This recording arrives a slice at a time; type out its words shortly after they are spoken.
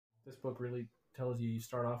This book really tells you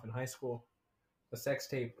start off in high school, a sex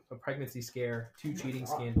tape, a pregnancy scare, 2 cheating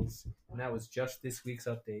scandals, and that was just this week's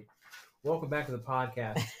update. Welcome back to the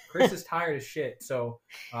podcast. Chris is tired as shit, so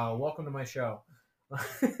welcome to my show.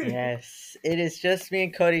 Yes, it is just me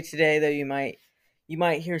and Cody today, though you might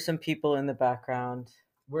hear some people in the background.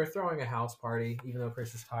 We're throwing a house party, even though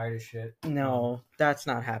Chris is tired as shit. No, that's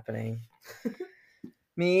not happening.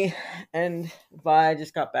 Me and Vi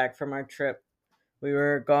just got back from our trip. We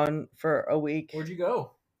were gone for a week. Where'd you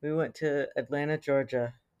go? We went to Atlanta,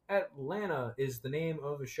 Georgia. Atlanta is the name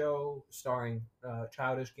of a show starring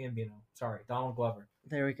Childish Gambino. Sorry, Donald Glover.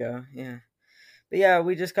 There we go, yeah. But yeah,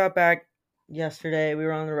 we just got back yesterday. We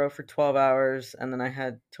were on the road for 12 hours, and then I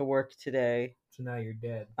had to work today. So now you're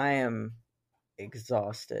dead. I am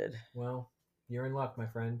exhausted. Well, you're in luck, my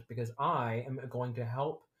friend, because I am going to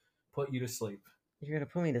help put you to sleep. You're going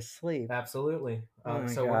to put me to sleep. Absolutely. Oh my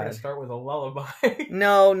so we're going God. to start with a lullaby.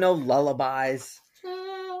 No lullabies.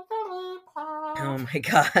 Oh my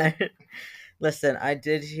God. Listen, I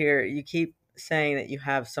did hear you keep saying that you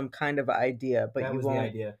have some kind of idea, but That you was won't. the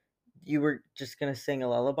idea. You were just going to sing a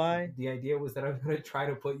lullaby? The idea was that I was going to try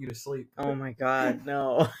to put you to sleep. Oh my God,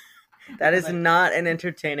 no. That is not an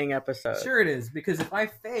entertaining episode. Sure it is, because if I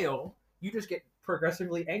fail, you just get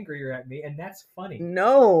progressively angrier at me, and that's funny.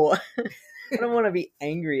 No. I don't want to be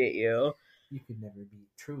angry at you. You could never be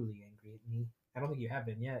truly angry at me. I don't think you have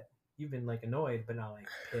been yet. You've been, annoyed, but not,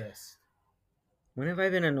 pissed. When have I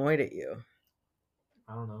been annoyed at you?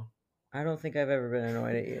 I don't know. I don't think I've ever been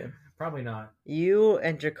annoyed at you. Probably not. You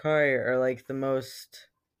and Jakari are, the most...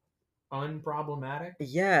 Unproblematic?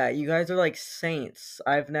 Yeah, you guys are saints.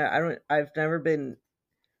 I've never been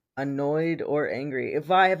annoyed or angry.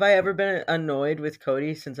 Have I ever been annoyed with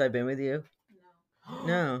Cody since I've been with you?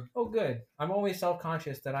 No. Oh, good. I'm always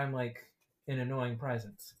self-conscious that I'm an annoying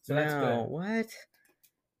presence. So that's good. What?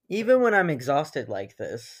 Even when I'm exhausted like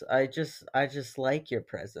this, I just like your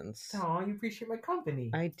presence. Oh, you appreciate my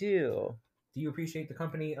company. I do. Do you appreciate the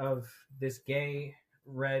company of this gay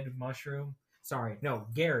red mushroom? Sorry, no,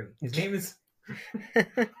 Gary. His name is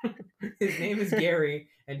Gary,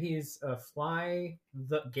 and he's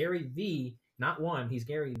Gary the, not one. He's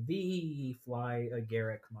Gary the fly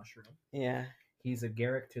agaric mushroom. Yeah. He's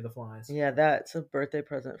agaric to the flies. Yeah, that's a birthday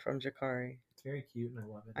present from Jakari. It's very cute, and I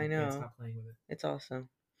love it. I know. Can't stop playing with it. It's awesome.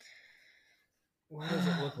 Why does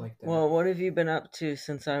it look like that? Well, what have you been up to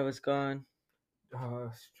since I was gone? I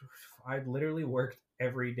literally worked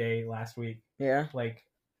every day last week. Yeah.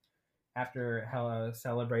 After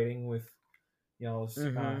celebrating with y'all's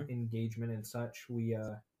Mhm. engagement and such, we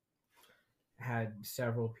had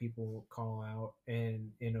several people call out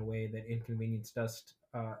in a way that inconvenienced us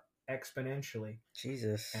exponentially.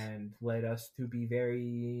 Jesus. And led us to be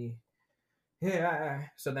very... Yeah.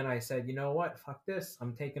 So then I said, you know what? Fuck this.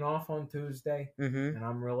 I'm taking off on Tuesday, Mhm. and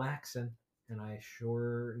I'm relaxing. And I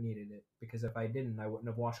sure needed it, because if I didn't, I wouldn't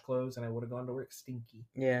have washed clothes, and I would have gone to work stinky.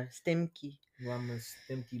 Yeah, stinky. Well, I'm a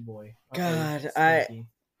stinky boy. God, Stinky.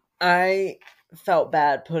 I felt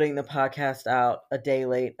bad putting the podcast out a day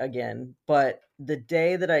late again, but the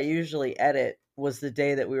day that I usually edit was the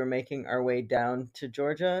day that we were making our way down to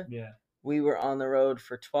Georgia. Yeah. We were on the road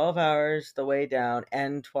for 12 hours the way down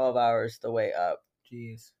and 12 hours the way up.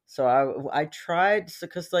 Jeez. So I tried,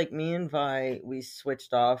 because me and Vi, we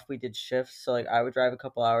switched off. We did shifts, so I would drive a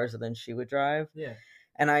couple hours and then she would drive. Yeah.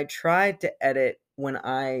 And I tried to edit when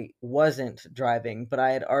I wasn't driving, but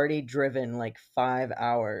I had already driven 5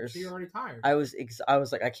 hours. So you're already tired. I was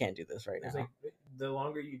like, I can't do this right now. The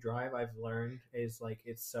longer you drive, I've learned, is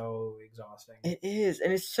it's so exhausting. It is,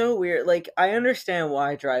 and it's so weird. I understand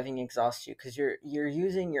why driving exhausts you, because you're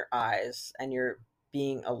using your eyes and you're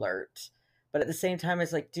being alert. But at the same time,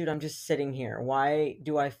 it's dude, I'm just sitting here. Why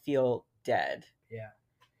do I feel dead? Yeah.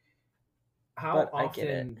 I get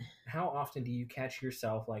it. How often do you catch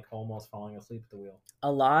yourself almost falling asleep at the wheel?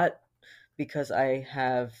 A lot, because I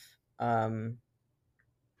have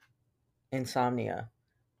insomnia.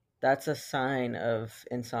 That's a sign of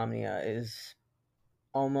insomnia, is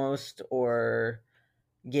almost or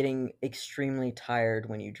getting extremely tired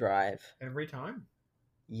when you drive. Every time?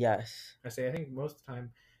 Yes. I think most of the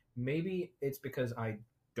time. Maybe it's because I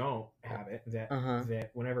don't have it, that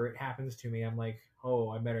whenever it happens to me, I'm like, oh,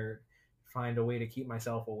 I better find a way to keep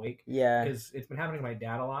myself awake. Yeah. Because it's been happening to my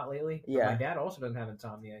dad a lot lately. Yeah. But my dad also doesn't have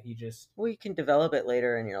insomnia. He just... Well, you can develop it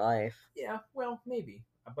later in your life. Yeah, well, maybe.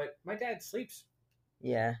 But my dad sleeps.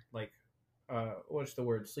 Yeah. What's the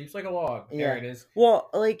word? Sleeps like a log. Yeah. There it is. Well,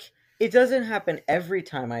 it doesn't happen every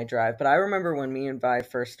time I drive, but I remember when me and Vi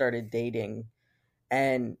first started dating,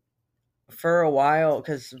 and for a while,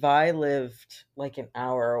 because Vi lived like an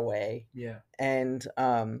hour away, Yeah. and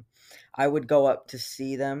I would go up to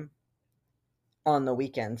see them on the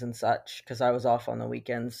weekends and such, because I was off on the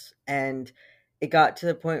weekends, and it got to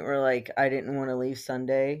the point where like I didn't want to leave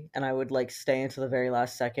Sunday, and I would like stay until the very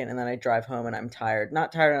last second, and then I drive home and I'm tired,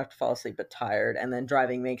 not tired enough to fall asleep, but tired, and then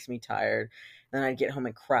driving makes me tired. Then I'd get home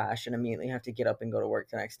and crash and immediately have to get up and go to work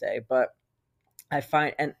the next day. But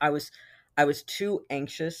I was too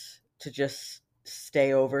anxious to just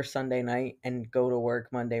stay over Sunday night and go to work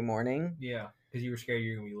Monday morning. Yeah, because you were scared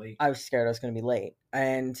you were gonna be late. I was scared I was going to be late.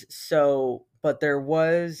 And so, but there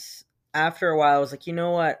was, after a while, I was like, you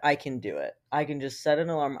know what? I can do it. I can just set an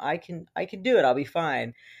alarm. I can do it. I'll be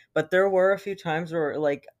fine. But there were a few times where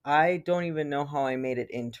like I don't even know how I made it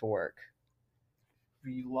into work.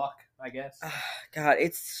 You luck, I guess. God,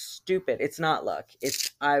 it's stupid. It's not luck.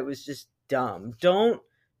 I was just dumb. Don't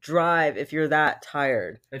drive if you're that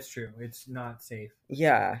tired. It's true. It's not safe.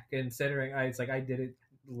 Yeah. Considering it's like I did it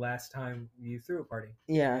last time you threw a party.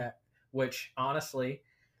 Yeah. Which honestly,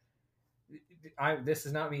 this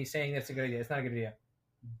is not me saying that's a good idea. It's not a good idea.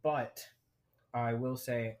 But I will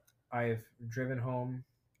say I've driven home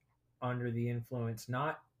under the influence,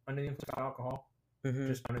 not under the influence of alcohol, Mm-hmm.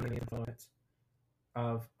 just under the influence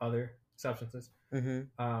of other substances.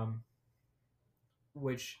 Mm-hmm.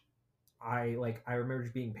 Which I remember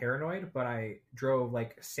just being paranoid, but I drove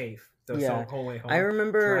like safe the Yeah. whole way home. I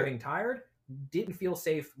remember driving tired, didn't feel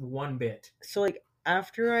safe one bit. So like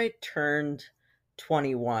after I turned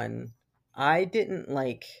 21, I didn't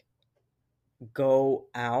like go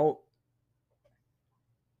out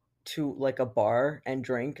to like a bar and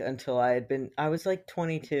drink until I was like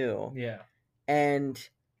 22. Yeah. And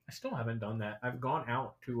I still haven't done that. I've gone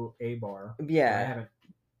out to a bar. yeah. I haven't.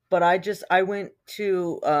 But I went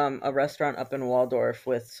to a restaurant up in Waldorf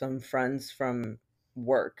with some friends from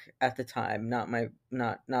work at the time, not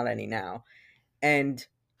any now. And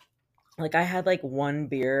like I had like one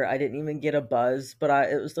beer. I didn't even get a buzz, but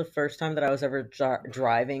it was the first time that I was ever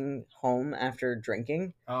driving home after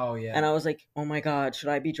drinking. Oh yeah. And I was like, "Oh my god, should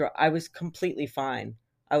I be I was completely fine.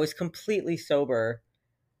 I was completely sober.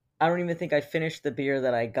 I don't even think I finished the beer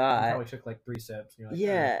that I got. You probably took like 3 sips. You're like,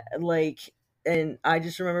 yeah, like, and I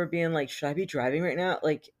just remember being like, "Should I be driving right now?"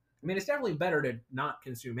 Like, I mean, it's definitely better to not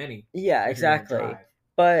consume any. Yeah, exactly.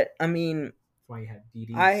 But I mean, that's why you had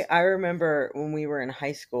DDs. I remember when we were in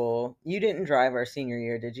high school. You didn't drive our senior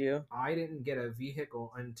year, did you? I didn't get a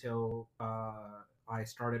vehicle until I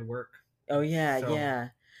started work. Oh yeah, yeah.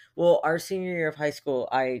 Well, our senior year of high school,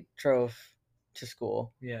 I drove to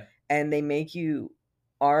school. Yeah. And they make you.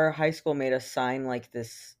 Our high school made us sign like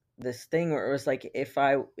this thing where it was like if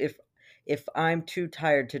I'm too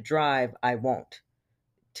tired to drive, I won't.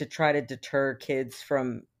 To try to deter kids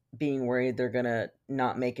from being worried they're gonna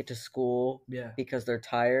not make it to school because they're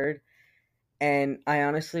tired. And I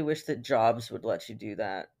honestly wish that jobs would let you do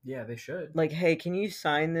that. Yeah, they should. Like, hey, can you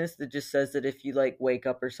sign this that just says that if you like wake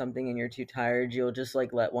up or something and you're too tired, you'll just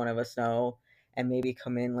like let one of us know and maybe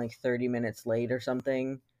come in like 30 minutes late or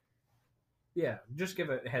something. Yeah, just give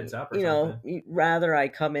a heads up or something. Rather I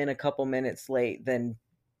come in a couple minutes late than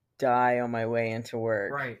die on my way into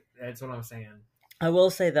work. Right, that's what I'm saying. I will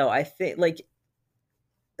say though, I think like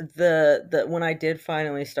the when I did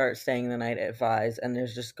finally start staying the night at Vi's and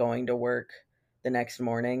there's just going to work the next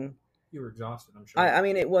morning. You were exhausted, I'm sure. I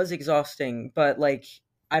mean, it was exhausting, but like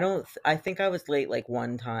I think I was late like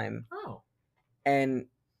one time. Oh. And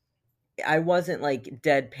I wasn't like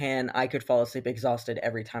deadpan, I could fall asleep exhausted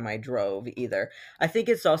every time I drove either. I think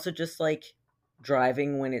it's also just like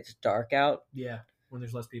driving when it's dark out. Yeah, when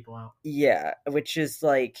there's less people out. Yeah, which is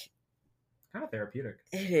like kind of therapeutic.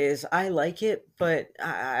 It is. I like it, but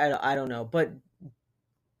I don't know. But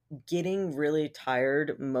getting really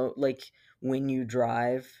tired, like when you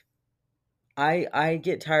drive, I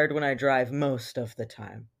get tired when I drive most of the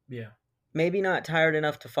time. Yeah. Maybe not tired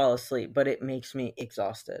enough to fall asleep, but it makes me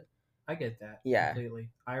exhausted. I get that. Yeah. Completely.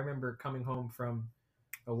 I remember coming home from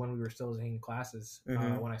when we were still taking classes,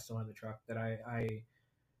 when I still had the truck, that I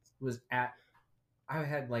was at. I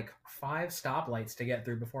had like 5 stoplights to get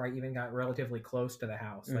through before I even got relatively close to the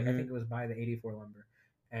house. Like I think it was by the 84 lumber,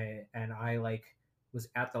 and I like was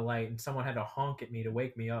at the light, and someone had to honk at me to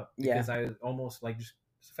wake me up because I was almost like just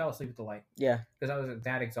fell asleep at the light. Yeah, because I was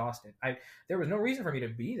that exhausted. There was no reason for me to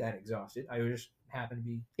be that exhausted. I just happened to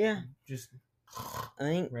be just. I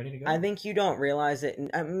think ready to go. I think you don't realize it. And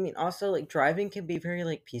I mean, also like driving can be very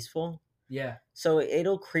like peaceful. Yeah. So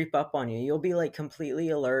it'll creep up on you. You'll be like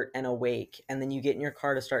completely alert and awake, and then you get in your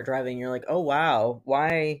car to start driving. And you're like, oh wow,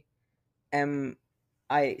 why am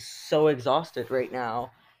I so exhausted right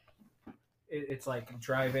now? it's like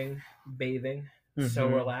driving, bathing, so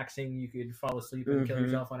Mhm. relaxing you could fall asleep and kill Mhm.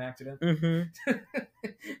 yourself on accident. I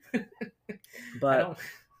But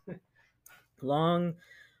don't.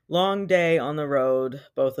 long day on the road,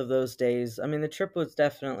 both of those days. I mean, the trip was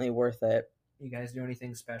definitely worth it. You guys do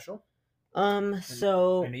anything special? I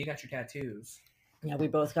So know you got your tattoos. yeah, we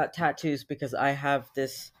both got tattoos because I have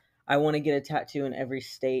this. I want to get a tattoo in every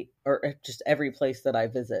state or just every place that I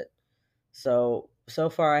visit. So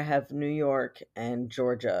far, I have New York and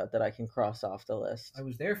Georgia that I can cross off the list. I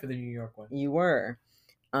was there for the New York one. You were.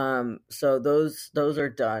 So those are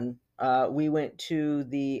done. We went to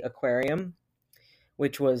the aquarium,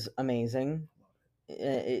 which was amazing.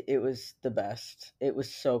 It was the best. It was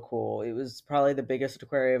so cool. It was probably the biggest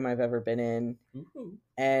aquarium I've ever been in. Ooh.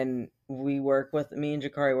 And me and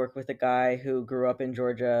Jakari work with a guy who grew up in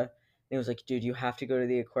Georgia. And he was like, dude, you have to go to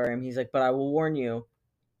the aquarium. He's like, but I will warn you,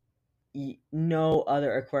 no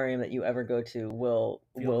other aquarium that you ever go to will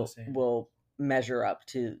measure up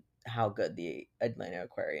to how good the Atlanta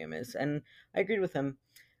Aquarium is. And I agreed with him.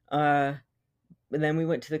 But then we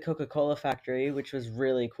went to the Coca-Cola factory, which was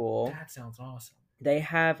really cool. That sounds awesome. They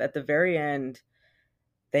have at the very end,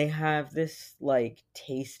 they have this like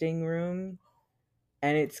tasting room,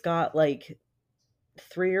 and it's got like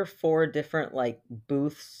 3 or 4 different like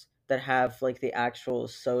booths that have like the actual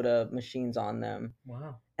soda machines on them.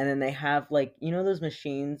 Wow. And then they have like, you know, those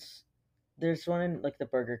machines. There's one in like the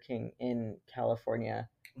Burger King in California.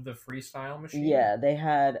 The freestyle machine? Yeah, they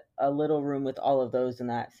had a little room with all of those in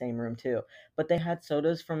that same room too. But they had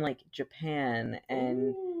sodas from like Japan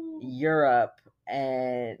and Europe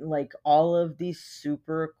and like all of these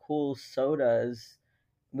super cool sodas.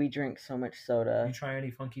 We drink so much soda. You try any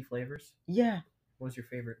funky flavors? Yeah. What was your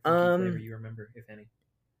favorite funky flavor you remember, if any?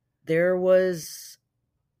 There was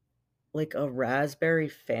like a raspberry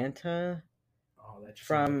Fanta. Oh, that just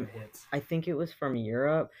from like hits. I think it was from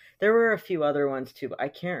Europe. There were a few other ones too, but I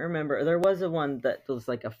can't remember. There was a one that was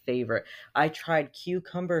like a favorite. I tried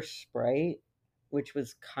cucumber Sprite, which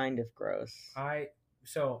was kind of gross. I've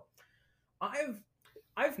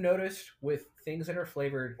noticed with things that are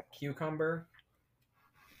flavored cucumber,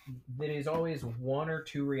 there is always 1 or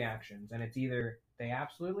 2 reactions, and it's either they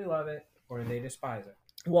absolutely love it or they despise it.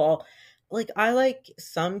 Well, like I like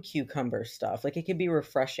some cucumber stuff. Like it can be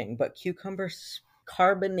refreshing, but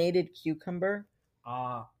carbonated cucumber.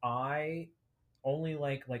 I only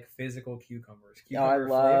like physical cucumbers. I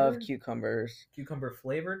love flavored? cucumbers. Cucumber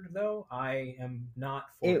flavored though, I am not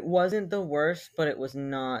for it. It wasn't the worst, but it was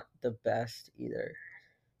not the best either.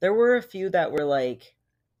 There were a few that were like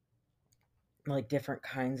different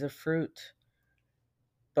kinds of fruit,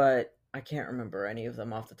 but I can't remember any of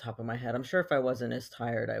them off the top of my head. I'm sure if I wasn't as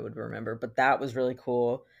tired, I would remember. But that was really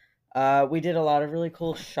cool. We did a lot of really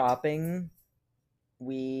cool shopping.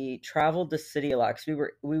 We traveled the city a lot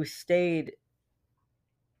because we stayed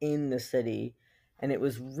in the city, and it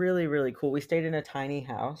was really, really cool. We stayed in a tiny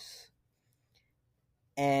house,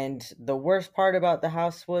 and the worst part about the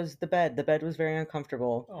house was the bed. The bed was very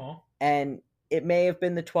uncomfortable. Oh. And it may have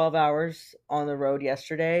been the 12 hours on the road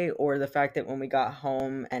yesterday, or the fact that when we got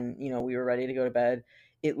home and we were ready to go to bed,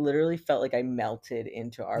 it literally felt like I melted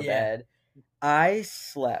into our bed. I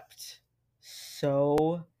slept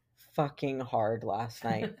so fucking hard last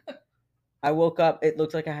night. I woke up, it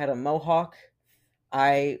looked like I had a mohawk.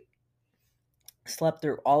 I slept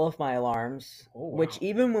through all of my alarms. Oh, wow. Which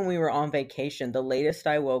even when we were on vacation, the latest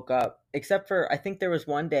I woke up, except for I think there was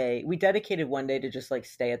one day, we dedicated one day to just like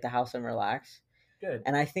stay at the house and relax. Good.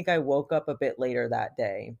 And I think I woke up a bit later that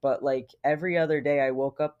day, but like every other day I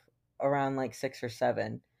woke up around like 6 or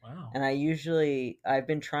 7. Wow. And I've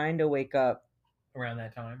been trying to wake up around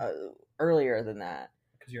that time earlier than that.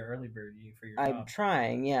 Because you're early bird for your job. I'm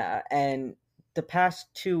trying, yeah. And the past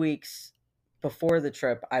 2 weeks before the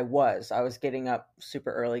trip, I was getting up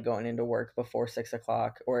super early, going into work before 6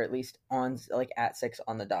 o'clock, or at least on like at 6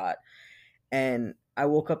 on the dot. And I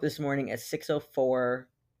woke up this morning at 6:04.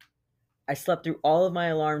 I slept through all of my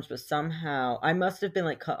alarms, but somehow I must have been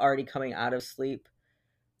like already coming out of sleep,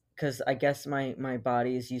 because I guess my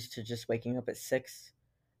body is used to just waking up at 6.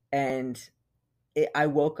 And I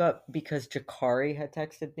woke up because Jakari had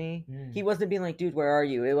texted me. He wasn't being like, dude, where are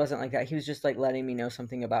you? It wasn't like that. He was just like letting me know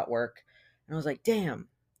something about work. And I was like, damn,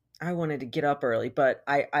 I wanted to get up early. But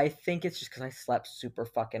I think it's just because I slept super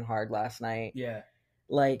fucking hard last night. Yeah.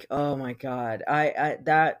 Like, oh my God.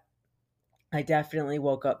 I definitely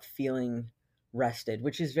woke up feeling rested,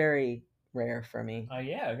 which is very rare for me.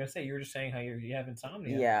 Yeah, I was gonna say, you were just saying how you have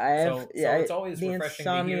insomnia. Yeah, I have. So it's always refreshing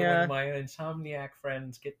to hear when my insomniac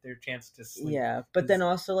friends get their chance to sleep. Yeah, but then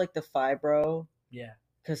also like the fibro. Yeah.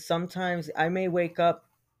 Because sometimes I may wake up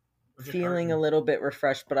feeling a little bit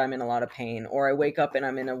refreshed, but I'm in a lot of pain, or I wake up and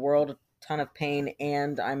I'm in a world ton of pain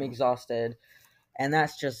and I'm exhausted. And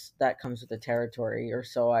that comes with the territory, or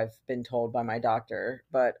so I've been told by my doctor.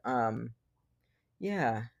 But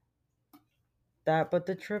yeah, but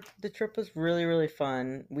the trip was really, really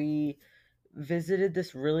fun. We visited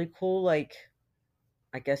this really cool, like,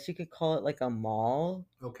 I guess you could call it like a mall,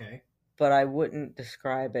 Okay. but I wouldn't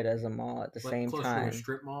describe it as a mall at the Like same close time. to a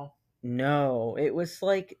strip mall? No, it was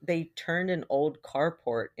like they turned an old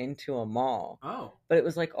carport into a mall. Oh. But it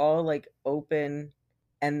was like all like open,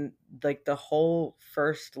 and like the whole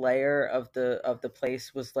first layer of the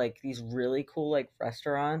place was like these really cool like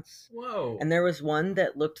restaurants. Whoa. And there was one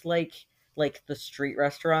that looked like the street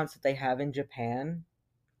restaurants that they have in Japan,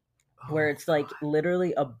 where it's like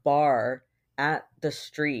literally a bar at the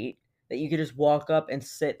street that you could just walk up and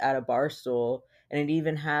sit at a bar stool, and it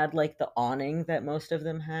even had like the awning that most of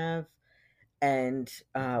them have. And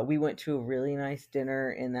we went to a really nice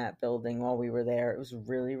dinner in that building while we were there. It was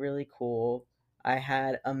really, really cool. I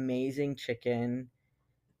had amazing chicken.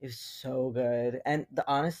 It was so good. And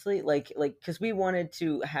honestly, like because we wanted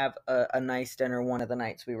to have a nice dinner one of the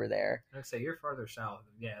nights we were there. I'd say you're farther south.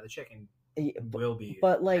 Yeah, the chicken Yeah, will be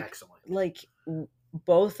but like excellent. like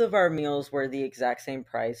both of our meals were the exact same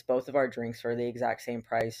price. Both of our drinks were the exact same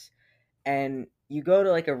price. And you go to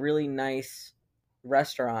like a really nice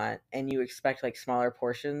restaurant and you expect like smaller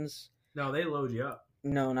portions. No, they load you up.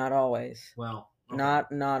 No, not always. Well, okay.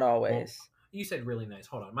 Not always. Well, you said really nice.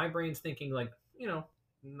 Hold on, my brain's thinking like, you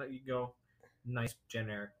go nice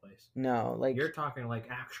generic place. No, like you're talking like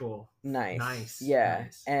actual nice. Yeah,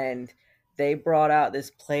 nice. And they brought out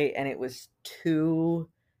this plate and it was 2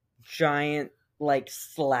 giant like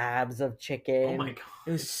slabs of chicken. Oh my god,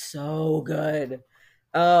 it was so good.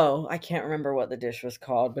 Oh, I can't remember what the dish was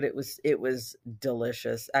called, but it was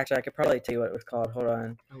delicious. Actually, I could probably tell you what it was called. Hold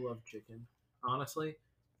on. I love chicken. Honestly,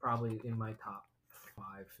 probably in my top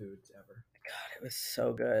 5 foods ever. God, it was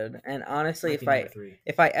so good. And honestly, if I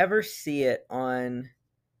ever see it on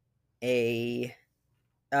the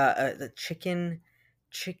chicken,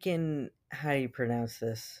 how do you pronounce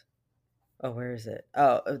this? Oh, where is it?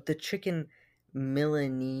 Oh, the chicken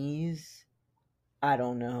Milanese. I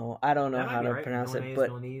don't know how to pronounce it, but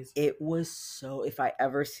Milanese. It was so. If I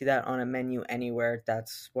ever see that on a menu anywhere,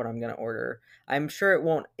 that's what I'm gonna order. I'm sure it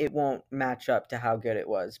won't match up to how good it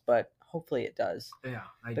was, but hopefully it does. Yeah,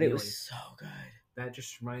 ideally. But it was so good. That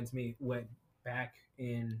just reminds me when back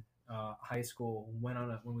in high school, when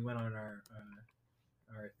we went on our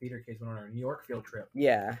theater kids went on our New York field trip.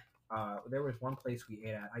 Yeah. There was one place we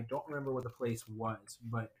ate at. I don't remember what the place was,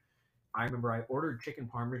 but I remember I ordered chicken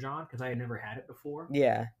parmesan because I had never had it before.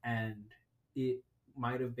 Yeah. And it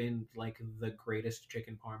might have been like the greatest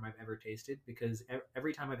chicken parm I've ever tasted, because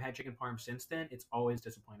every time I've had chicken parm since then, it's always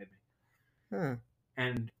disappointed me.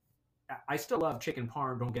 And I still love chicken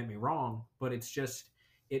parm, don't get me wrong, but it's just,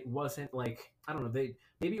 it wasn't like, I don't know,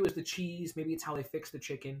 maybe it was the cheese, maybe it's how they fixed the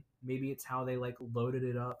chicken, maybe it's how they like loaded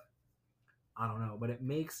it up. I don't know, but it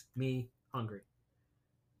makes me hungry.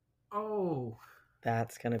 Oh,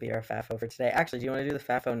 that's going to be our FAFO for today. Actually, do you want to do the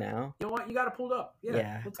FAFO now? You know what? You got it pulled up.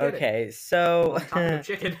 Yeah. Let's get it. So on the topic of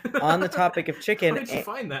chicken. On the topic of chicken. Where did you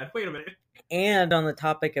find that? Wait a minute. And on the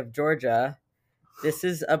topic of Georgia, this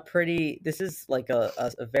is like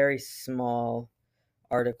a very small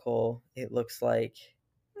article. It looks like,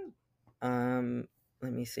 let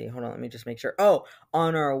me see. Hold on. Let me just make sure. Oh,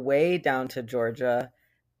 on our way down to Georgia,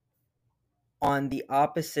 on the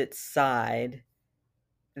opposite side,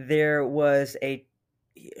 there was a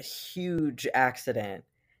huge accident.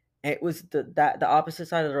 It was the opposite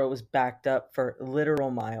side of the road was backed up for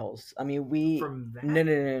literal miles. I mean,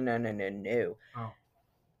 no. Oh.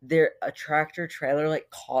 There, a tractor trailer like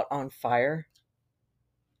caught on fire.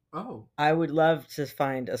 Oh. I would love to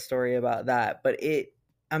find a story about that, but we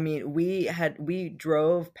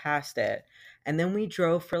drove past it, and then we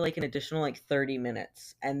drove for like an additional like 30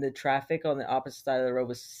 minutes, and the traffic on the opposite side of the road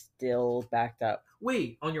was still backed up.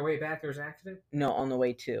 Wait, on your way back there was an accident? No, on the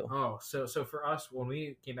way too. Oh, so for us, when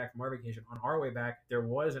we came back from our vacation, on our way back, there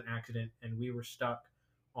was an accident, and we were stuck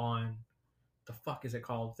on, the fuck is it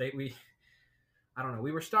called? I don't know.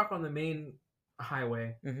 We were stuck on the main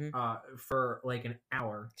highway for like an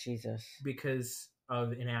hour. Jesus. Because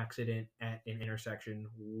of an accident at an intersection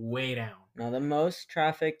way down. Now, the most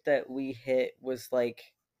traffic that we hit was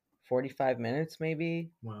like 45 minutes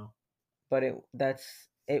maybe. Wow. But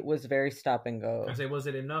it was very stop and go. I say, was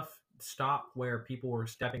it enough stop where people were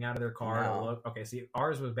stepping out of their car to look? Okay, see,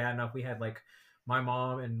 ours was bad enough. We had like my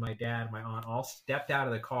mom and my dad, my aunt, all stepped out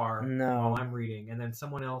of the car while I'm reading, and then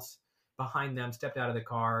someone else behind them stepped out of the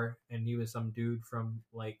car, and he was some dude from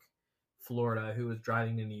like Florida who was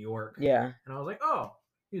driving to New York. Yeah. And I was like, oh,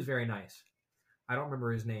 he was very nice. I don't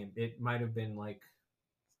remember his name. It might have been like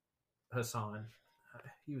Hassan.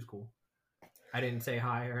 He was cool. I didn't say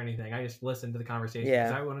hi or anything. I just listened to the conversation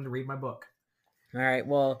because I wanted to read my book. All right.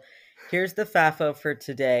 Well, here's the FAFO for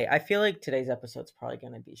today. I feel like today's episode's probably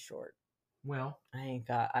going to be short. Well, I ain't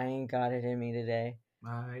got it in me today.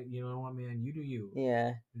 You know what, man? You do you.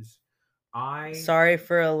 Yeah. I sorry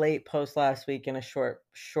for a late post last week and a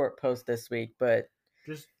short post this week, but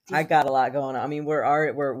just I got a lot going on. I mean,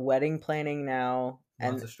 we're wedding planning now,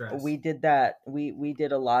 and of stress. we did that. We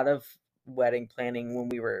did a lot of wedding planning when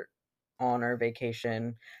we were on our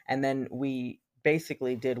vacation, and then we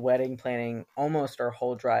basically did wedding planning almost our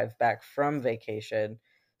whole drive back from vacation.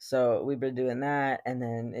 So we've been doing that, and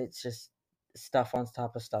then it's just stuff on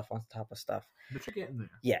top of stuff on top of stuff. But you're getting there.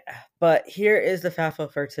 Yeah, but here is the FAFO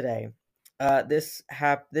for today. This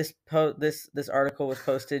article was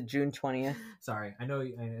posted June 20th. Sorry, I know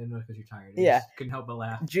because you're tired. Yeah, couldn't help but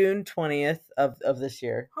laugh. June 20th of this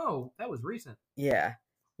year. Oh, that was recent. Yeah,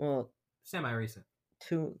 well, semi-recent.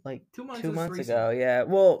 2 months ago. Yeah,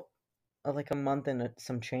 well, like a month and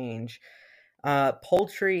some change.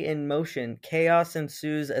 Poultry in motion. Chaos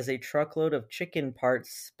ensues as a truckload of chicken parts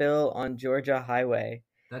spill on Georgia highway.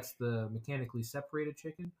 That's the mechanically separated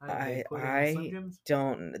chicken. I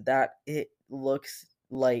don't. That it looks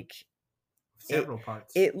like several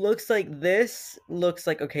parts. It looks like this looks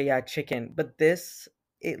like chicken, but this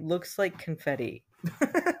it looks like confetti.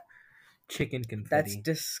 Chicken confetti. That's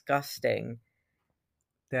disgusting.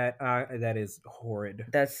 That is horrid.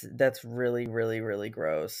 That's really, really, really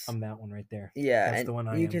gross. I'm that one right there. Yeah, that's the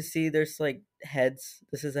one you can see there's like heads.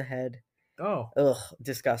 This is a head. Oh. Ugh,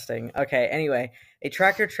 disgusting. Okay, anyway, a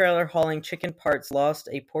tractor trailer hauling chicken parts lost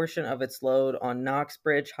a portion of its load on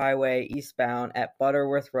Knoxbridge Highway eastbound at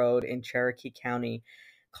Butterworth Road in Cherokee County,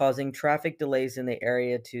 causing traffic delays in the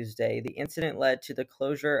area Tuesday. The incident led to the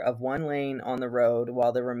closure of one lane on the road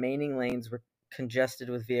while the remaining lanes were congested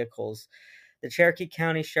with vehicles. The Cherokee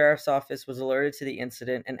County Sheriff's Office was alerted to the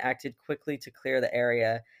incident and acted quickly to clear the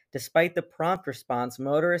area. Despite the prompt response,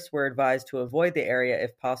 motorists were advised to avoid the area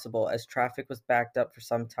if possible, as traffic was backed up for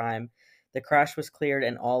some time. The crash was cleared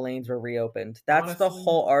and all lanes were reopened. That's the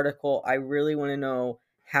whole article. I really want to know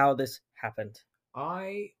how this happened.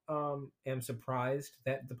 I am surprised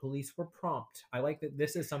that the police were prompt. I like that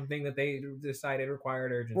this is something that they decided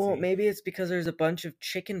required urgency. Well, maybe it's because there's a bunch of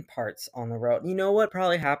chicken parts on the road. You know what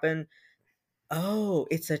probably happened? Oh,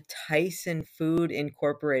 it's a Tyson Food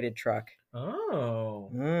Incorporated truck. Oh,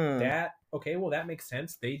 okay. Well, that makes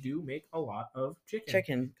sense. They do make a lot of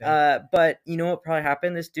chicken. But you know what probably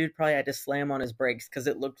happened? This dude probably had to slam on his brakes because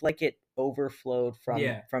it looked like it overflowed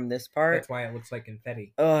from this part. That's why it looks like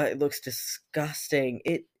confetti. Oh, it looks disgusting.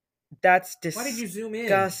 That's disgusting. Why did you zoom in?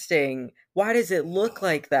 Disgusting. Why does it look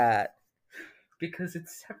like that? Because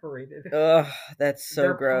it's separated. Ugh, that's so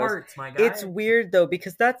They're gross. Parts, my guy. It's weird though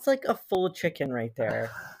because that's like a full chicken right there.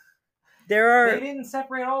 They didn't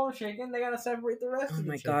separate all the chicken. They gotta separate the rest of the chicken.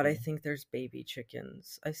 Oh my god, I think there's baby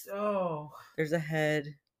chickens. There's a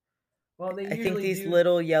head. Well, I think these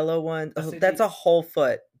little yellow ones. Oh, that's a whole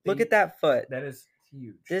foot. Look at that foot. That is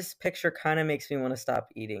huge. This picture kind of makes me want to stop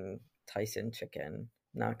eating Tyson chicken.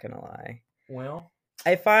 Not gonna lie. Well,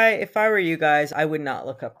 if I were you guys, I would not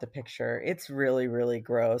look up the picture. It's really, really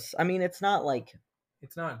gross. I mean, it's not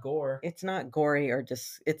gore. It's not gory or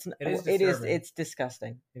just. It's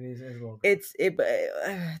disgusting. It is a little.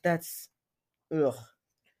 That's. Ugh.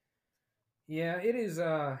 Yeah, it is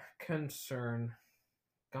a concern.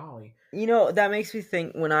 Golly. You know, that makes me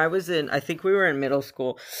think when I think we were in middle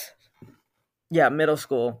school. Yeah, middle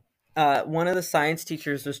school. One of the science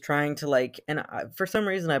teachers was trying to for some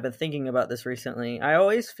reason I've been thinking about this recently. I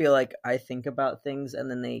always feel like I think about things and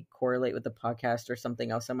then they correlate with the podcast or something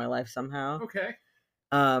else in my life somehow. Okay.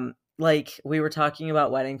 Like we were talking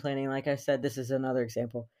about wedding planning, like I said, this is another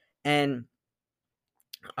example. And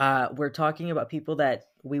we're talking about people that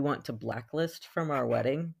we want to blacklist from our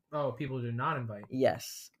wedding. Oh, people do not invite.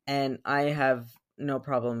 Yes. And I have no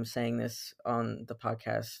problem saying this on the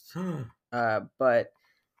podcast. But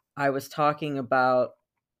I was talking about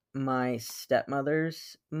my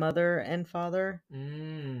stepmother's mother and father.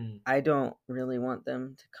 I don't really want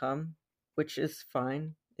them to come, which is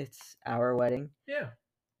fine. It's our wedding. Yeah.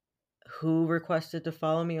 Who requested to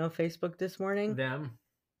follow me on Facebook this morning? Them.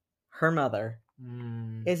 Her mother.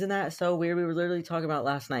 Isn't that so weird? We were literally talking about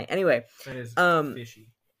last night. Anyway, that is fishy.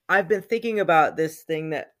 I've been thinking about this thing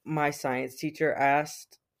that my science teacher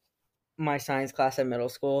asked my science class at middle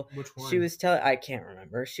school. Which one? She was I can't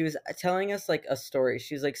remember. She was telling us like a story.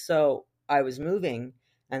 She was like, so I was moving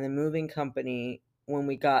and the moving company when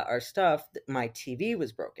we got our stuff, my TV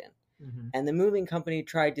was broken. Mm-hmm. And the moving company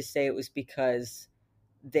tried to say it was because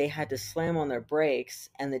they had to slam on their brakes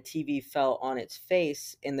and the TV fell on its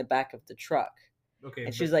face in the back of the truck. Okay.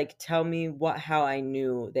 And she's like, tell me how I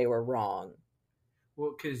knew they were wrong.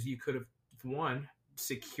 Well, because you could have, one,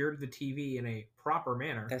 secured the TV in a proper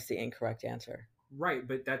manner. That's the incorrect answer. Right,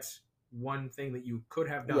 but that's one thing that you could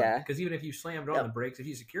have done. Yeah. Because even if you slammed on the brakes, if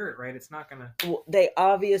you secure it right, it's not going to... Well, they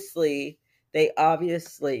obviously...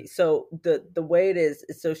 So the way it is...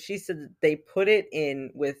 So she said that they put it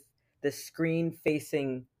in with the screen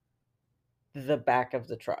facing the back of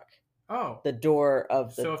the truck. Oh. The door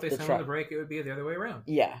of the So if they slammed on the brake, it would be the other way around.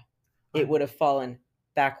 Yeah. It would have fallen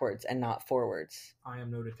backwards and not forwards. I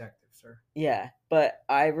am no detective, sir. Yeah, but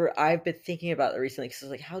I've been thinking about it recently because I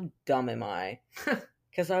was like, how dumb am I?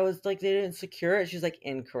 Because I was like, they didn't secure it. She's like,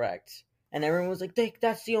 incorrect. And everyone was like,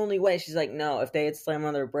 that's the only way. She's like, no, if they had slammed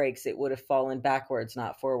on their brakes, it would have fallen backwards,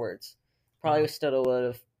 not forwards. Probably still would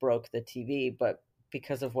have broke the TV, but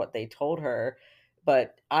because of what they told her.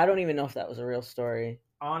 But I don't even know if that was a real story.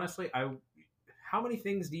 Honestly, how many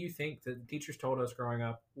things do you think that teachers told us growing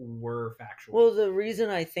up were factual? Well, the reason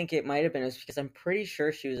I think it might have been is because I'm pretty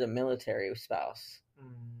sure she was a military spouse.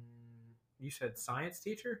 You said science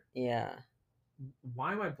teacher? Yeah.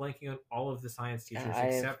 Why am I blanking on all of the science teachers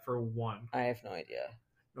except for one? I have no idea.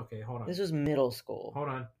 Okay, hold on. This was middle school. Hold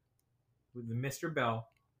on. With the Mr. Bell,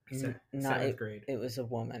 7th grade. It was a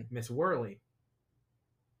woman. Miss Worley.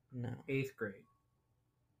 No. 8th grade.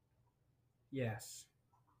 Yes.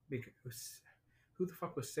 Because who the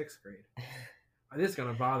fuck was 6th grade? This is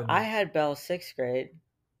gonna bother me. I had Bell 6th grade.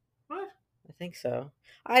 What? I think so.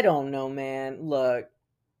 I don't know, man. Look.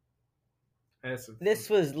 This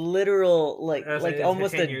was literal, like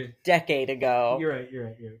almost a decade ago. You're right.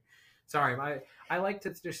 Sorry, I like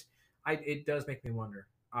to just... it does make me wonder.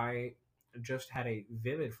 I just had a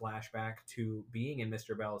vivid flashback to being in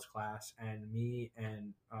Mr. Bell's class, and me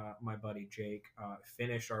and my buddy Jake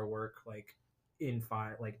finished our work in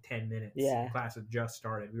 10 minutes. Yeah. The class had just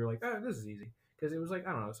started. We were like, oh, this is easy. Because it was I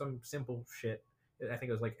don't know, some simple shit. I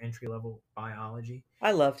think it was entry-level biology.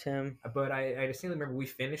 I loved him. But I distinctly remember we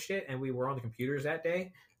finished it, and we were on the computers that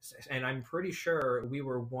day. And I'm pretty sure we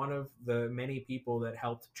were one of the many people that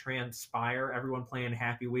helped transpire everyone playing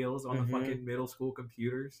Happy Wheels on the fucking middle school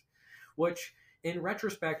computers. Which, in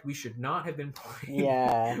retrospect, we should not have been playing.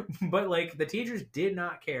 Yeah. But, the teachers did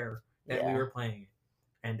not care that we were playing it.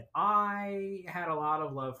 And I had a lot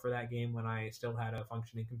of love for that game when I still had a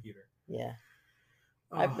functioning computer. Yeah.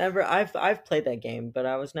 I've played that game, but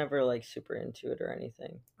I was never super into it or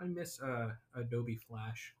anything. I miss Adobe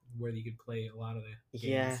Flash, where you could play a lot of the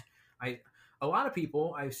games. Yeah. A lot of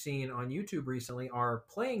people I've seen on YouTube recently are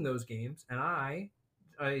playing those games, and I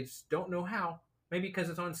just don't know how. Maybe because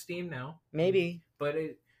it's on Steam now. Maybe. But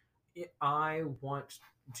I want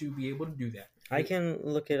to be able to do that. I can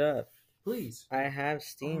look it up. Please. I have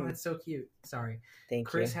Steam. Oh, that's so cute. Sorry. Thank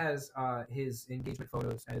Chris you. has his engagement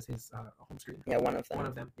photos as his home screen. Yeah, one of them. One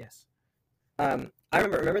of them, yes. I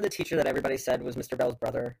remember the teacher that everybody said was Mr. Bell's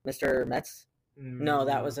brother, Mr. Metz? No,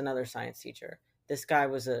 that was another science teacher. This guy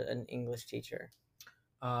was an English teacher.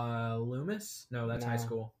 Loomis? No, that's high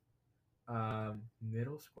school.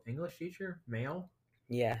 Middle school English teacher? Male?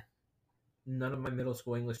 Yeah. None of my middle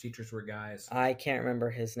school English teachers were guys. I can't remember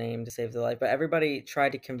his name to save their life, but everybody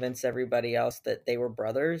tried to convince everybody else that they were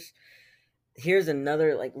brothers. Here's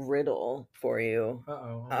another riddle for you.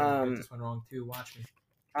 Uh-oh. I get this one wrong too. Watch me.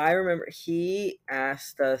 I remember he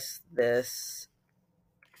asked us this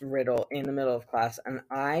riddle in the middle of class, and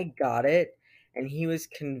I got it, and he was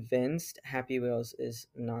convinced. Happy Wheels is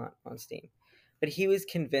not on Steam, but he was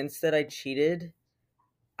convinced that I cheated.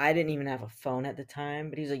 I didn't even have a phone at the time,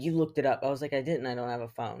 but he was like, you looked it up. I was like, I didn't. I don't have a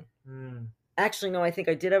phone. Actually, no, I think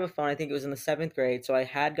I did have a phone. I think it was in the 7th grade, so I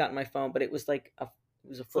had gotten my phone, but it was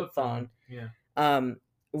a flip phone. Yeah.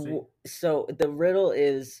 So the riddle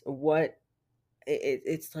is what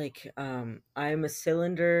it's I'm a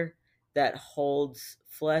cylinder that holds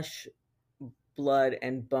flesh, blood,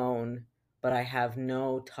 and bone, but I have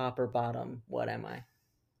no top or bottom. What am I?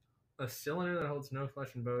 A cylinder that holds no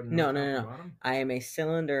flesh and bone? No. Bottom? I am a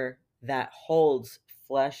cylinder that holds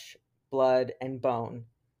flesh, blood, and bone,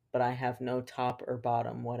 but I have no top or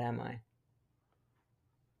bottom. What am I?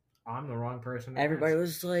 I'm the wrong person. Everybody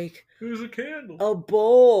was like, "Who's a candle?" A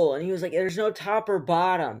bowl. And he was like, there's no top or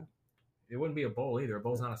bottom. It wouldn't be a bowl either. A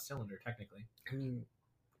bowl's not a cylinder, technically. I mean...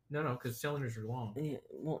 No, because cylinders are long. Yeah,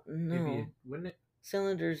 well, no. Wouldn't it?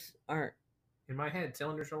 Cylinders aren't. In my head,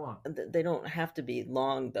 cylinders are long. They don't have to be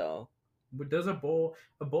long, though. But does a bowl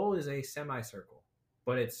is a semicircle,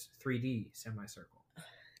 but it's 3D semicircle.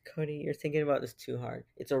 Cody, you're thinking about this too hard.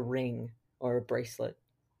 It's a ring or a bracelet.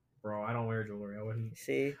 Bro, I don't wear jewelry. I wouldn't.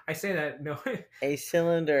 See? I say that, no. A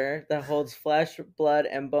cylinder that holds flesh, blood,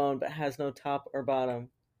 and bone but has no top or bottom.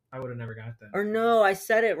 I would have never got that. Or no, I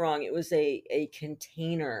said it wrong. It was a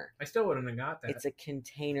container. I still wouldn't have got that. It's a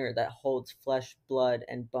container that holds flesh, blood,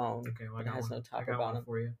 and bone. Okay, well, I It got has one. no top I or got bottom. one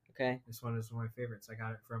for you. Okay. This one is one of my favorites. I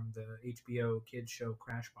got it from the HBO kids show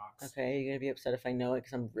Crash Box. Okay, you're gonna be upset if I know it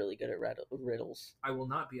because I'm really good at riddles. I will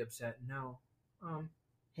not be upset. No.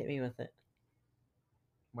 Hit me with it.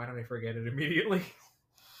 Why don't I forget it immediately?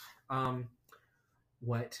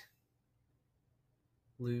 What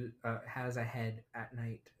has a head at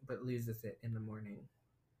night but loses it in the morning?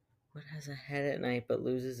 What has a head at night but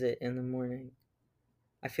loses it in the morning?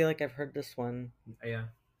 I feel like I've heard this one. Yeah.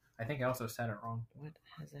 I think I also said it wrong. What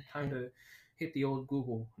has a Time head? to hit the old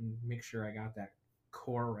Google and make sure I got that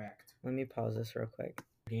correct. Let me pause this real quick.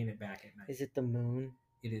 Gain it back at night. Is it the moon?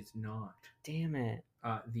 It is not. Damn it.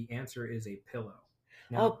 The answer is a pillow.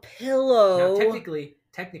 A pillow. Now,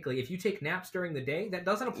 technically, if you take naps during the day, that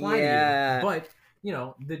doesn't apply to Yeah. you. But,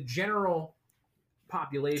 the general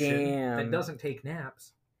population that doesn't take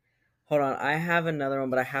naps. Hold on, I have another one,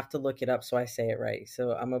 but I have to look it up so I say it right.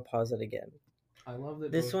 So I'm gonna pause it again. I love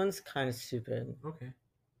that. This one's kind of stupid. Okay.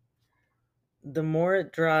 The more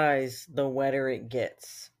it dries, the wetter it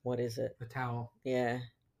gets. What is it? A towel. Yeah.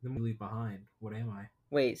 The more you leave behind. What am I?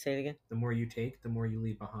 Wait, say it again. The more you take, the more you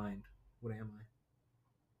leave behind. What am I?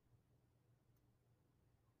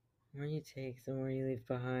 The more you take, the more you leave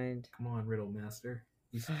behind. Come on, Riddle Master.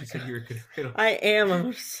 You said you were good at riddle. I am.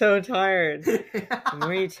 I'm so tired. The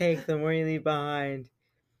more you take, the more you leave behind.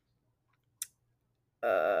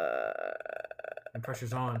 The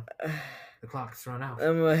pressure's on. The clock's run out.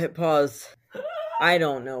 I'm gonna hit pause. I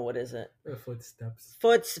don't know. What is it? The footsteps.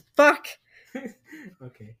 Fuck!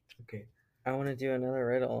 Okay. I want to do another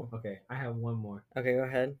riddle. Okay, I have one more. Okay, go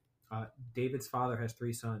ahead. David's father has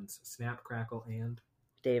 3 sons. Snap, Crackle, and...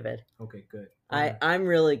 David. Okay, good. I'm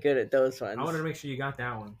really good at those ones. I wanted to make sure you got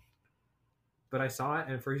that one. But I saw it,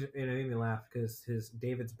 and it made me laugh because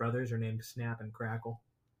David's brothers are named Snap and Crackle.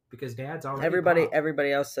 Because Dad's already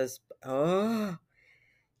Everybody else says, "Oh,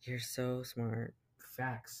 you're so smart."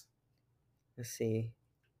 Facts. Let's see.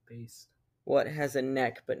 Based. What has a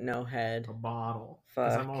neck but no head? A bottle.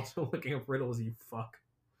 Because Fuck. I'm also looking up riddles, you fuck.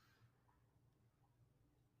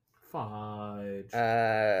 Fudge.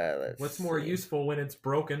 What's more useful when it's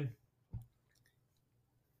broken?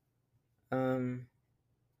 I'm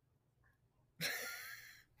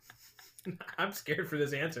scared for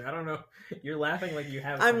this answer. I don't know. You're laughing like you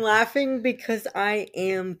have. I'm laughing because I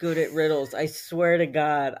am good at riddles. I swear to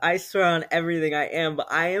God. I swear on everything I am, but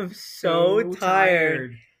I am so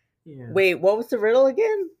tired. Yeah. Wait, what was the riddle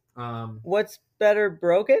again? What's better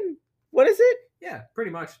broken? What is it? Yeah,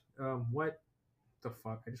 pretty much. What the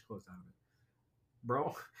fuck? I just closed out of it.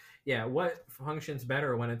 Bro. Yeah, what functions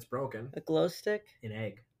better when it's broken? A glow stick? An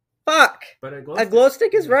egg. Fuck! But a glow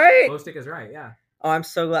stick is right! Glow stick is right, yeah. Oh, I'm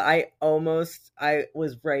so glad. I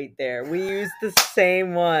was right there. We used the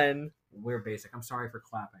same one. We're basic. I'm sorry for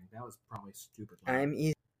clapping. That was probably stupid. I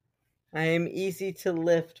am easy to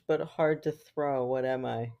lift, but hard to throw. What am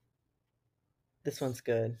I? This one's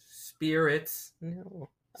good. Spirits.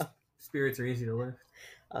 No. Spirits are easy to lift.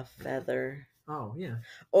 A feather. Oh, yeah.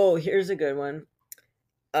 Oh, here's a good one.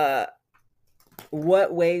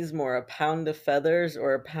 What weighs more, a pound of feathers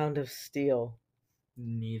or a pound of steel?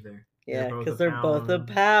 Neither. Yeah, because they're both a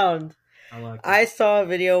pound. I like that. I saw a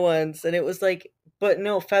video once, and it was like, but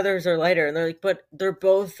no, feathers are lighter. And they're like, but they're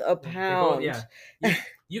both a pound. Yeah.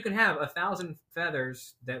 You can have 1,000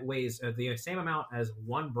 feathers that weighs the same amount as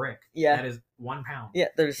one brick. Yeah. That is 1 pound. Yeah,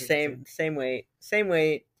 they're the same weight. Same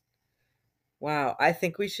weight. Wow, I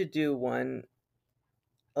think we should do one,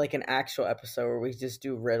 like an actual episode where we just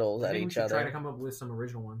do riddles at each other. Try to come up with some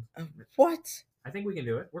original ones. What? I think we can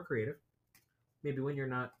do it. We're creative. Maybe when you're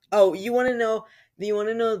not. Oh, you want to know? You want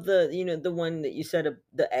to know the one that you said,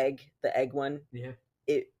 the egg one? Yeah.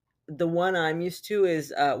 The one I'm used to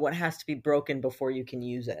is what has to be broken before you can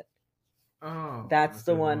use it. Oh. That's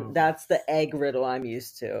the one. That's the egg riddle I'm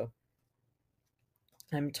used to.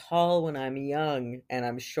 I'm tall when I'm young, and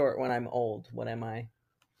I'm short when I'm old. What am I?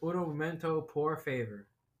 Uno momento por favor.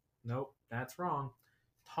 Nope, that's wrong.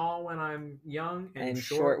 Tall when I'm young and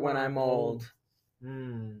short when I'm old.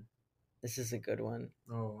 This is a good one.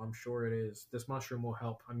 Oh, I'm sure it is. This mushroom will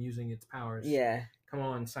help. I'm using its powers. Yeah. Come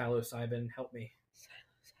on, psilocybin, help me.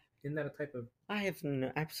 Isn't that a type of... I have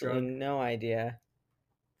absolutely no idea.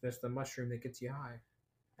 That's the mushroom that gets you high.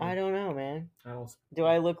 I don't know, man. I don't... Do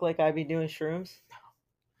I look like I be doing shrooms?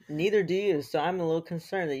 No. Neither do you, so I'm a little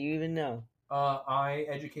concerned that you even know. I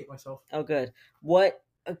educate myself. Oh, good. What?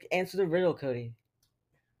 Answer the riddle, Cody.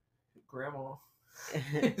 Grandma.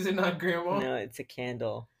 Is it not grandma? No, it's a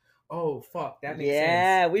candle. Oh fuck, that makes sense.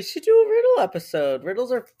 Yeah, we should do a riddle episode.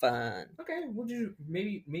 Riddles are fun. Okay, we'll do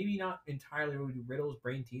maybe not entirely. We'll do riddles,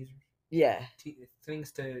 brain teasers, Yeah,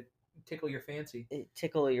 things to tickle your fancy,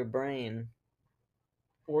 tickle your brain.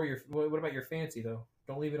 or your. What about your fancy though?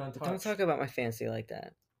 Don't leave it untouched. Don't talk about my fancy like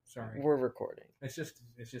that. Sorry, We're recording. it's just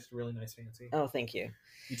a really nice fancy. Oh, thank you.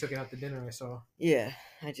 You took it out to dinner, I saw. Yeah,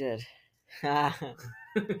 I did.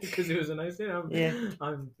 Because it was a nice dinner. Yeah.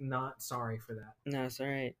 I'm not sorry for that. No, it's all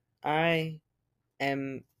right. I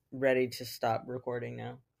am ready to stop recording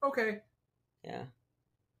now. Okay. Yeah.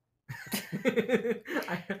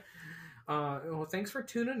 Well, thanks for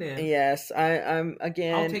tuning in. Yes, I'm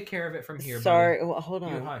again. I'll take care of it from here. Sorry, buddy. well, hold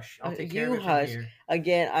on. You hush. I'll take You care of it hush. from here.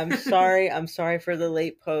 Again, I'm sorry. I'm sorry for the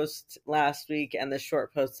late post last week and the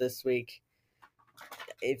short post this week.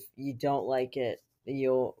 If you don't like it,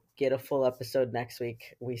 you'll get a full episode next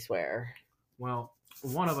week. We swear. Well,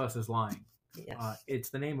 one of us is lying. Yes. It's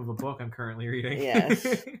the name of a book I'm currently reading.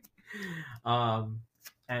 Yes.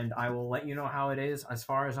 And I will let you know how it is. As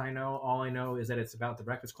far as I know, all I know is that it's about the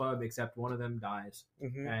Breakfast Club, except one of them dies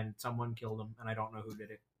Mhm. and someone killed him, and I don't know who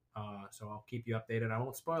did it. So I'll keep you updated. I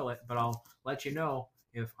won't spoil it, but I'll let you know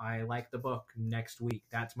if I like the book next week.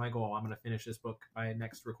 That's my goal. I'm going to finish this book by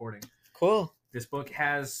next recording. Cool. This book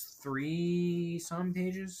has 3-some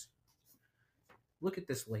pages. Look at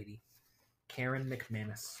this lady, Karen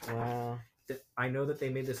McManus. Wow. I know that they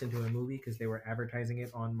made this into a movie because they were advertising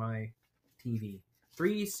it on my TV.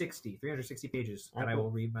 360 pages that I will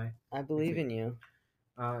read by. I believe in you.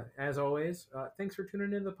 As always, thanks for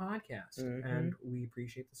tuning into the podcast, Mhm. and we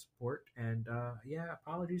appreciate the support. And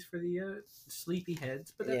apologies for the sleepy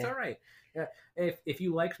heads, but that's Yeah. all right. If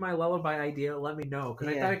you liked my lullaby idea, let me know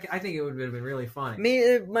because Yeah. I think it would have been really funny.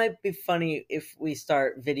 It might be funny if we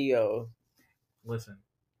start video. Listen,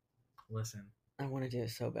 I want to do it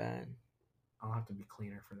so bad. I'll have to be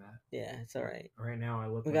cleaner for that. Yeah, it's all right. Right now, I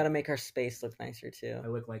look. We got to make our space look nicer too. I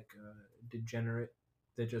look like a degenerate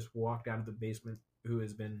that just walked out of the basement who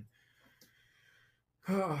has been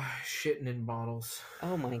shitting in bottles.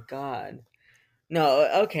 Oh my god.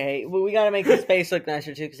 No, okay. Well, we got to make the space look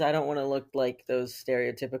nicer too because I don't want to look like those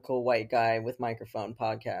stereotypical white guy with microphone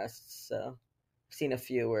podcasts. So, I've seen a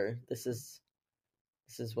few where this is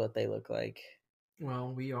what they look like.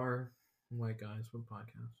 Well, we are white guys with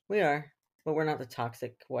podcasts. We are, but we're not the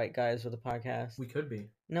toxic white guys with a podcast. We could be.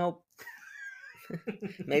 Nope.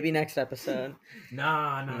 Maybe next episode.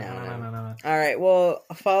 Nah. All right. Well,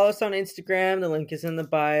 follow us on Instagram. The link is in the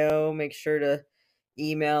bio. Make sure to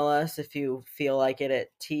email us if you feel like it at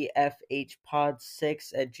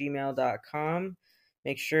tfhpod6@gmail.com.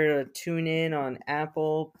 Make sure to tune in on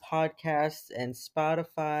Apple Podcasts and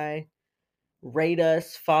Spotify. Rate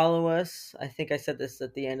us, follow us. I think I said this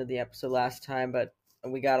at the end of the episode last time, but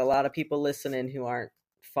we got a lot of people listening who aren't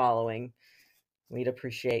following. We'd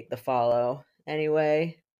appreciate the follow.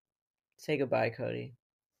 Anyway, say goodbye, Cody.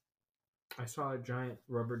 I saw a giant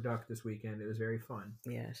rubber duck this weekend. It was very fun.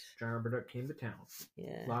 Yes. Giant rubber duck came to town.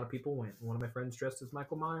 Yeah. A lot of people went. One of my friends dressed as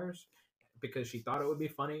Michael Myers because she thought it would be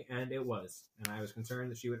funny, and it was. And I was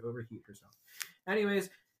concerned that she would overheat herself. Anyways,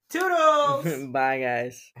 toodles! Bye,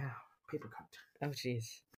 guys. Ow, paper cut. Oh,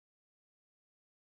 jeez.